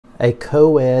a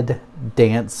co-ed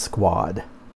dance squad.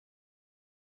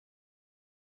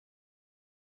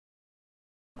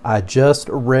 I just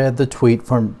read the tweet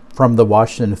from the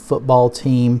Washington football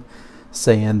team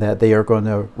saying that they are going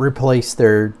to replace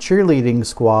their cheerleading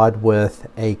squad with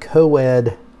a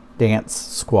co-ed dance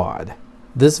squad.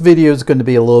 This video is going to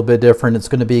be a little bit different. It's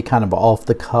going to be kind of off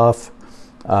the cuff.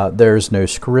 There's no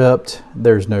script,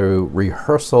 there's no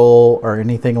rehearsal or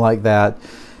anything like that.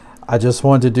 I just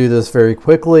wanted to do this very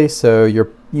quickly, so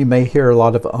you may hear a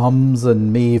lot of ums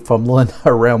and me fumbling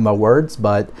around my words,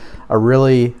 but I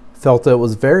really felt it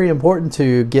was very important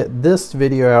to get this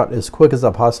video out as quick as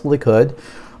I possibly could.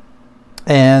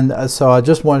 And so I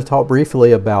just want to talk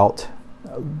briefly about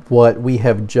what we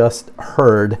have just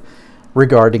heard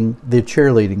regarding the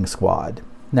cheerleading squad.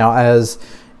 Now, as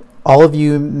all of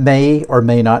you may or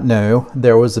may not know,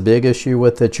 there was a big issue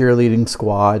with the cheerleading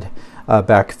squad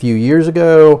back a few years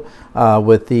ago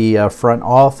with the front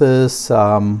office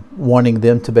wanting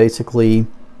them to basically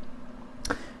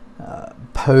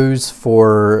pose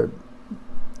for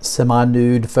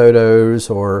semi-nude photos,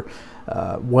 or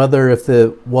whether if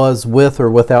it was with or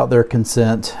without their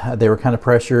consent, they were kind of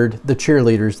pressured, the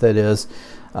cheerleaders that is,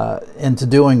 into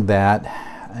doing that.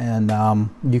 And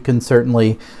you can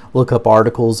certainly look up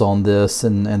articles on this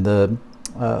and the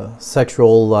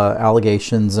sexual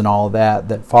allegations and all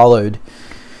that followed.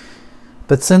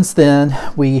 But since then,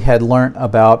 we had learned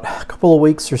about a couple of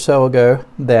weeks or so ago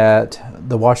that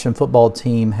the Washington football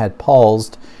team had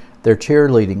paused their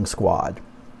cheerleading squad.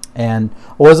 And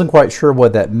I wasn't quite sure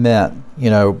what that meant. You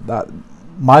know,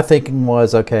 my thinking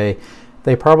was, okay,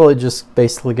 they probably just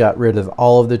basically got rid of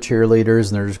all of the cheerleaders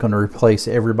and they're just going to replace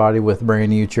everybody with brand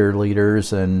new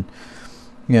cheerleaders and,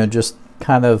 you know, just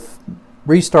kind of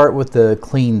restart with a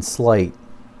clean slate.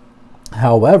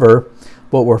 However,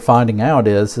 what we're finding out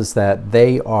is that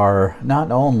they are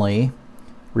not only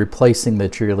replacing the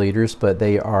cheerleaders, but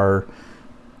they are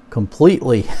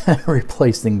completely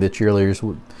replacing the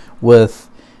cheerleaders with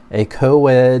a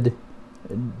co-ed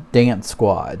dance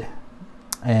squad.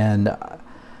 And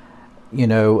you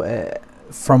know,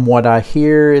 from what I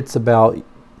hear, it's about,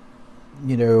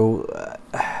 you know,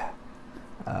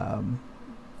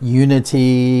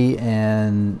 unity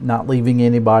and not leaving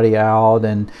anybody out.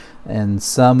 And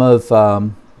some of,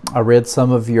 I read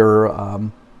some of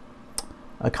your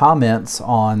comments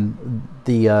on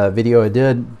the video I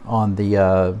did on the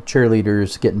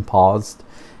cheerleaders getting paused.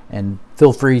 And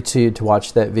feel free to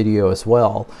watch that video as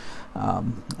well.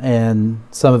 And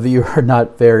some of you are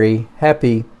not very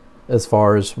happy as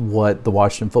far as what the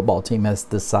Washington football team has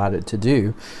decided to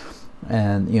do.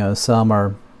 And, you know, some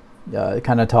are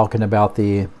kind of talking about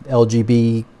the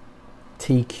LGBTQ.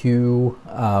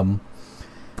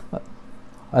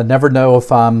 I never know if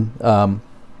I'm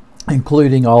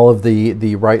including all of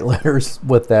the right letters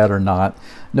with that or not.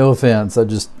 No offense.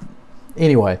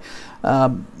 Anyway,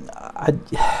 my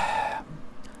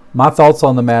thoughts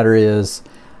on the matter is,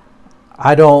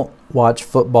 I don't watch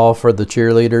football for the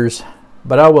cheerleaders.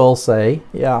 But I will say,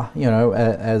 yeah, you know,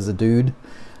 as a dude,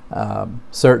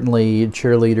 certainly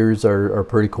cheerleaders are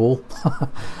pretty cool.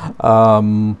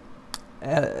 But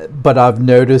I've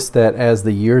noticed that as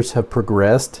the years have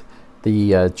progressed,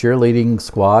 the cheerleading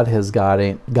squad has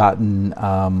gotten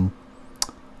I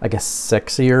guess,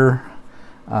 sexier,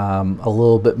 a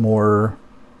little bit more,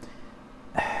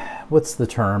 what's the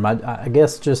term? I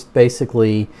guess just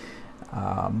basically...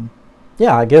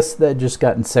 yeah, I guess they've just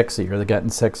gotten sexier. They've gotten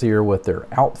sexier with their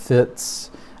outfits,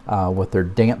 with their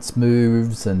dance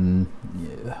moves and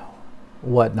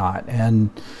whatnot.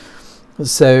 And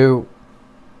so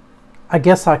I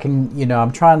guess I can, you know,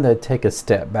 I'm trying to take a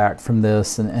step back from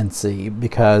this and see,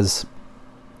 because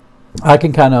I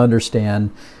can kind of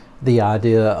understand the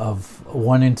idea of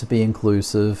wanting to be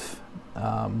inclusive.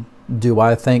 Do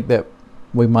I think that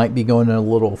we might be going a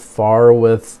little far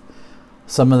with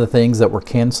some of the things that we're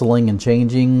canceling and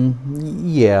changing?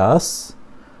 Yes.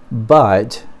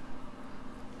 But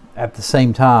at the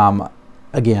same time,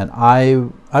 again, I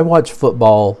watch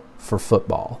football for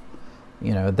football.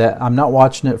 You know, that I'm not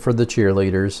watching it for the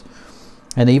cheerleaders.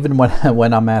 And even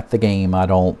when I'm at the game, I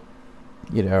don't,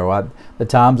 you know, the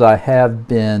times I have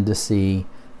been to see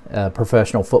a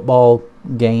professional football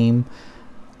game,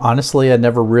 honestly, I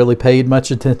never really paid much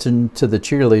attention to the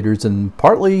cheerleaders, and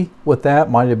partly with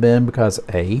that might have been because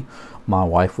A, my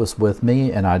wife was with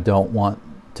me and I don't want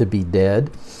to be dead,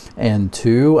 and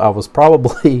 2, I was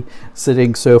probably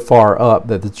sitting so far up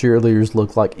that the cheerleaders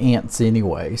looked like ants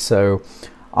anyway. So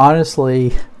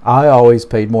honestly, I always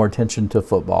paid more attention to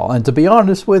football. And to be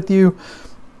honest with you,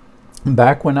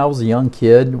 back when I was a young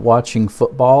kid watching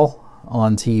football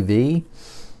on TV,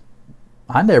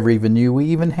 I never even knew we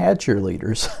even had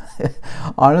cheerleaders.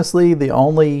 Honestly, the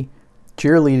only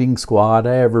cheerleading squad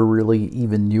I ever really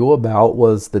even knew about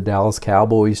was the Dallas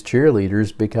Cowboys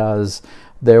cheerleaders, because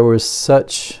there was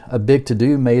such a big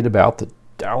to-do made about the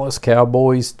Dallas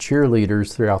Cowboys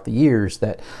cheerleaders throughout the years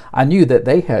that I knew that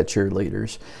they had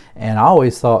cheerleaders. And I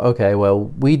always thought, okay, well,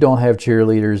 we don't have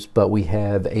cheerleaders, but we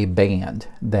have a band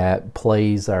that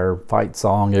plays our fight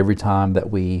song every time that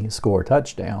we score a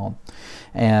touchdown.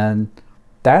 And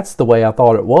that's the way I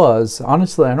thought it was.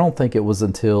 Honestly, I don't think it was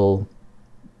until,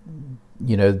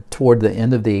 toward the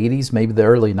end of the 80s, maybe the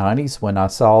early 90s, when I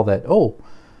saw that, oh,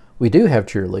 we do have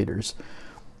cheerleaders.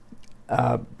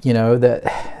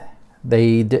 That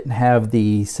they didn't have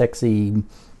the sexy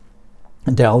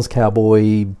Dallas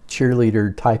Cowboy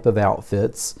cheerleader type of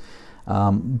outfits,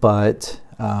 but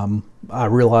I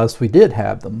realized we did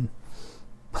have them.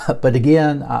 But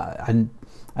again, I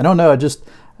don't know, I just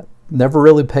never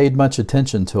really paid much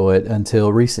attention to it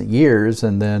until recent years,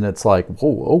 and then it's like,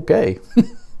 whoa, okay.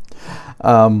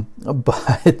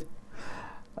 But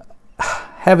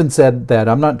having said that,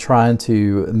 I'm not trying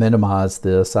to minimize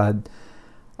this. I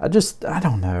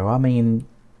don't know. I mean,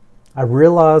 I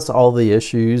realize all the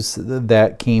issues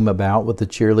that came about with the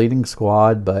cheerleading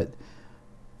squad, but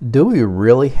do we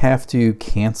really have to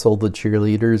cancel the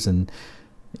cheerleaders? And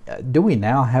do we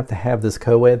now have to have this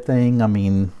co-ed thing? I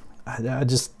mean, I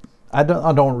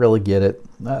don't really get it.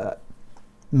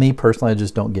 Me personally, I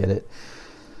just don't get it.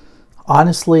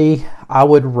 Honestly, I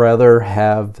would rather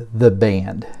have the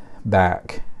band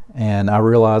back. And I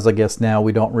realize, I guess now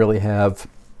we don't really have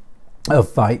a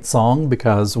fight song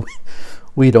because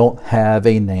we don't have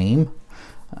a name.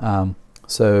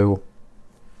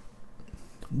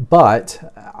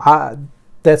 But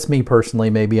that's me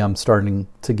personally. Maybe I'm starting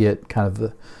to get kind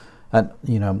of an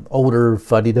older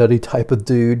fuddy-duddy type of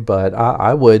dude, but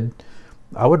I would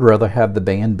rather have the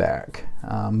band back,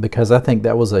 because I think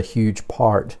that was a huge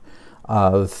part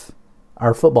of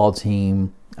our football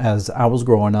team as I was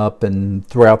growing up and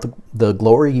throughout the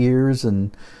glory years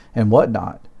and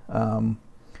whatnot.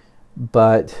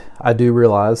 But I do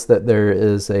realize that there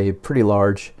is a pretty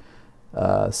large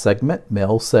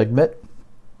male segment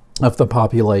of the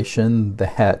population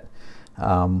that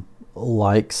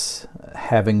likes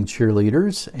having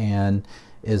cheerleaders and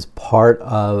is part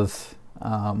of,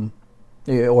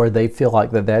 or they feel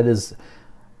like that is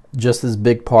just as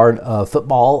big part of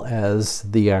football as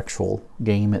the actual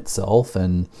game itself.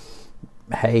 And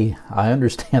hey, I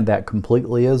understand that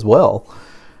completely as well.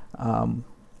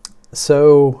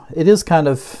 So it is kind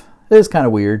of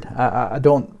weird. I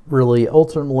just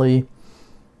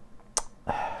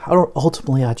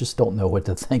don't know what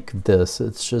to think of this.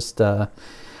 It's just, I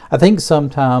think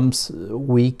sometimes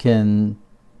we can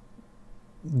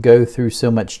go through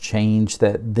so much change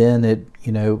that then it,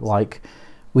 like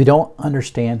we don't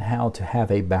understand how to have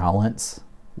a balance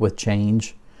with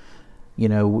change.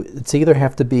 It's either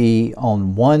have to be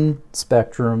on one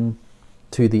spectrum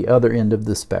to the other end of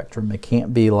the spectrum. It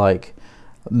can't be like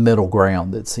middle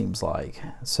ground, it seems like.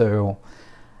 So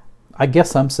I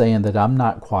guess I'm saying that I'm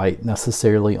not quite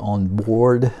necessarily on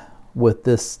board with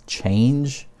this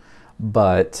change,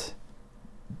 but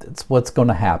it's what's going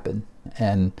to happen.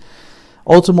 And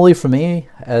ultimately for me,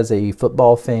 as a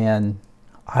football fan,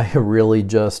 I really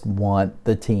just want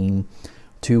the team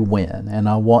to win, and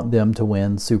I want them to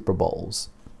win Super Bowls.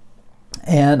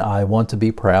 And I want to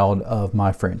be proud of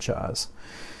my franchise.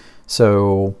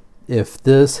 So if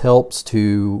this helps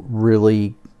to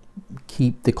really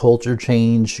keep the culture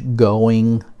change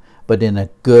going, but in a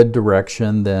good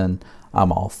direction, then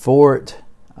I'm all for it.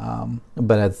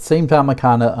 But at the same time, I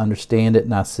kind of understand it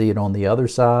and I see it on the other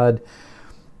side.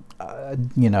 I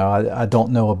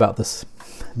don't know about this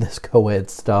co-ed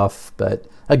stuff, but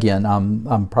again,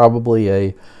 I'm probably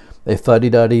a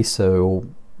fuddy-duddy, so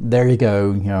there you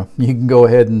go. You can go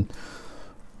ahead and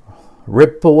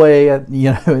rip away at,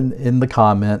 in the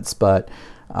comments, but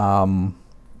I'm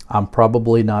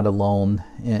probably not alone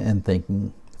in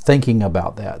thinking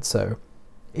about that. So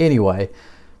anyway,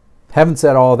 having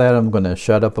said all that, I'm going to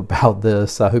shut up about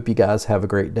this. I hope you guys have a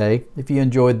great day. If you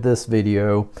enjoyed this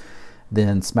video,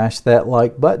 then smash that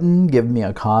like button, give me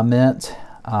a comment,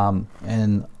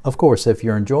 and of course, if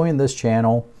you're enjoying this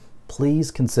channel,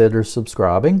 please consider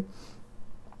subscribing.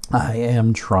 I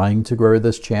am trying to grow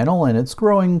this channel, and it's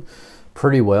growing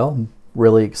pretty well. I'm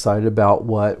really excited about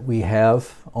what we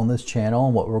have on this channel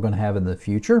and what we're going to have in the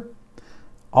future.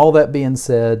 All that being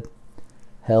said,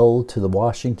 hell to the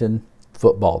Washington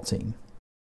football team.